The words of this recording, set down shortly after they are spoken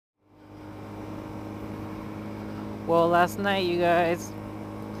Well, last night, you guys,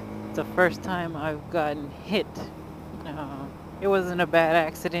 it's the first time I've gotten hit. Uh, it wasn't a bad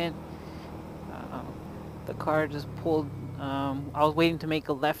accident. Uh, the car just pulled. I was waiting to make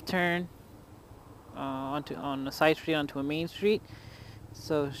a left turn on a side street onto a main street.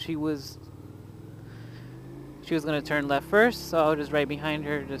 So she was gonna turn left first. So I was just right behind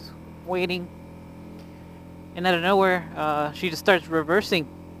her, just waiting. And out of nowhere, she just starts reversing.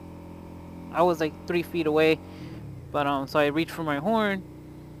 I was like 3 feet away, but so I reached for my horn.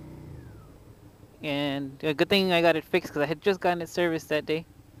 And a good thing I got it fixed because I had just gotten it serviced that day.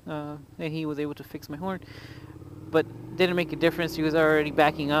 And he was able to fix my horn. But didn't make a difference. He was already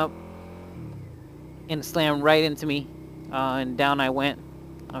backing up and slammed right into me. And down I went.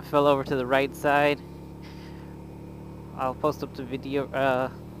 I fell over to the right side. I'll post up the video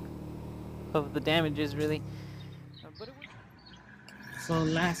of the damages, really. So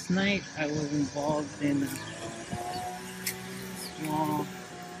last night I was involved in a small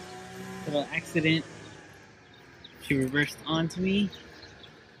little accident. She reversed onto me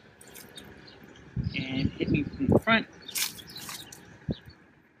and hit me from the front.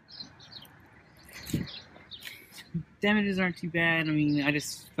 Damages aren't too bad. I mean, I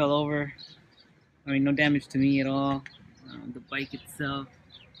just fell over. I mean, no damage to me at all. The bike itself,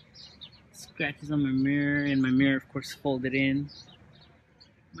 scratches on my mirror, and my mirror, of course, folded in.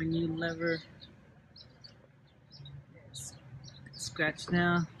 My new lever, scratched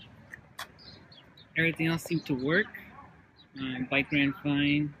now. Everything else seemed to work. My bike ran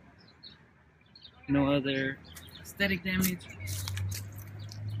fine. No other aesthetic damage.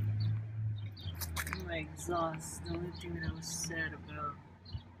 My exhaust, the only thing that I was sad about.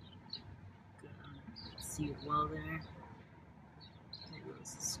 See it well there. There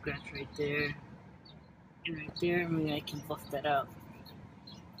goes a scratch right there. And right there, maybe I can buff that out.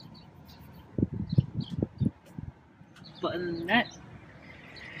 But other than that,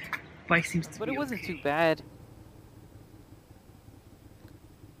 bike seems to be okay. But it wasn't too bad.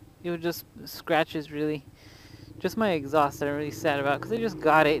 It was just scratches, really. Just my exhaust that I'm really sad about, because I just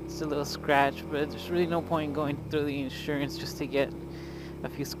got it. It's a little scratch, but there's really no point in going through the insurance just to get a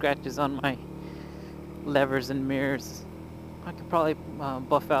few scratches on my levers and mirrors. I could probably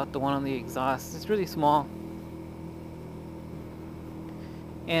buff out the one on the exhaust. It's really small.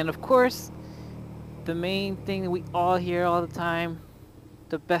 And of course, the main thing that we all hear all the time,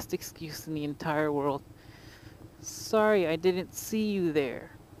 the best excuse in the entire world. Sorry, I didn't see you there.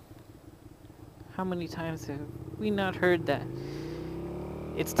 How many times have we not heard that?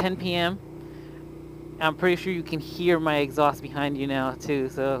 It's 10 p.m. I'm pretty sure you can hear my exhaust behind you now too,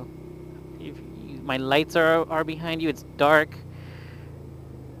 so if my lights are behind you, it's dark,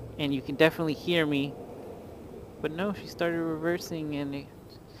 and you can definitely hear me. But no, she started reversing, and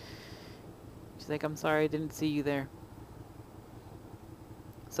she's like, I'm sorry, I didn't see you there.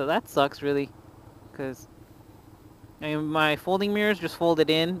 So that sucks, really, because I mean, my folding mirrors just folded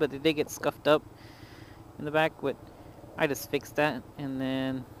in, but they did get scuffed up in the back, but I just fixed that, and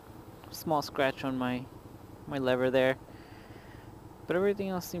then small scratch on my lever there. But everything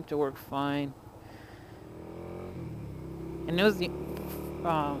else seemed to work fine. And it was the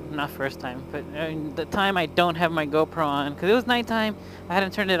not first time, but the time I don't have my GoPro on, because it was nighttime. I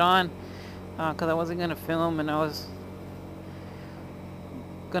hadn't turned it on because I wasn't gonna film, and I was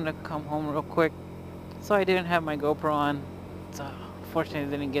gonna come home real quick, so I didn't have my GoPro on. So unfortunately,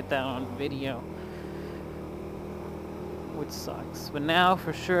 I didn't get that on video, which sucks. But now,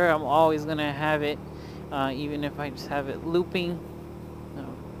 for sure, I'm always gonna have it, even if I just have it looping.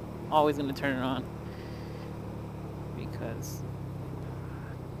 I'm always gonna turn it on because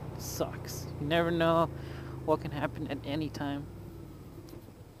it sucks. You never know what can happen at any time.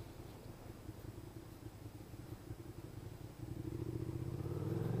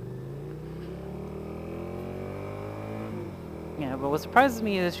 Yeah, but what surprises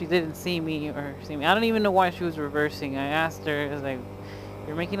me is she didn't see me or see me. I don't even know why she was reversing. I asked her, I was like,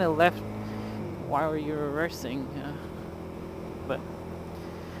 you're making a left, why were you reversing? But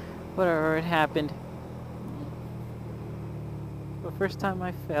whatever, it happened. But first time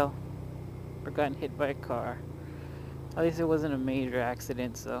I fell or gotten hit by a car. At least it wasn't a major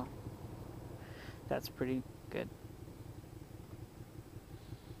accident, so that's pretty good.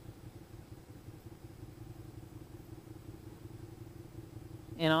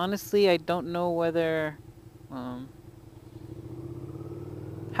 And honestly, I don't know whether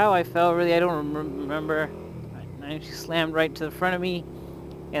how I fell, really. I don't remember. She slammed right to the front of me,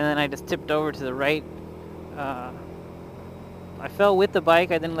 and then I just tipped over to the right. I fell with the bike.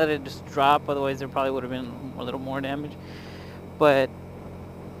 I didn't let it just drop, otherwise there probably would have been a little more damage. But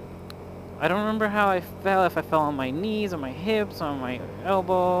I don't remember how I fell, if I fell on my knees, on my hips, on my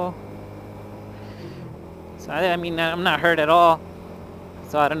elbow. So I mean, I'm not hurt at all.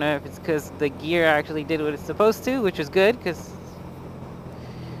 So I don't know if it's because the gear actually did what it's supposed to, which is good, because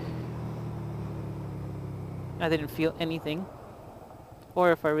I didn't feel anything.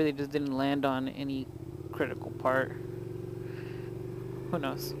 Or if I really just didn't land on any critical part. Who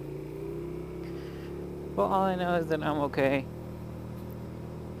knows? Well, all I know is that I'm okay.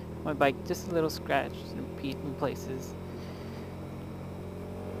 My bike just a little scratched in places.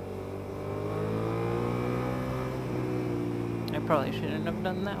 I probably shouldn't have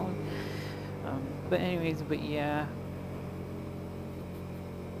done that one. But anyways, but yeah.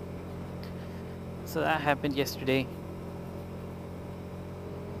 So that happened yesterday.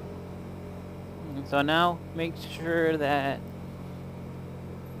 So now make sure that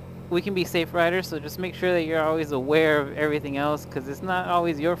we can be safe riders, so just make sure that you're always aware of everything else, because it's not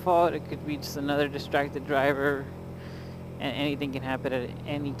always your fault. It could be just another distracted driver, and anything can happen at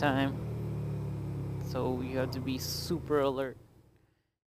any time. So you have to be super alert.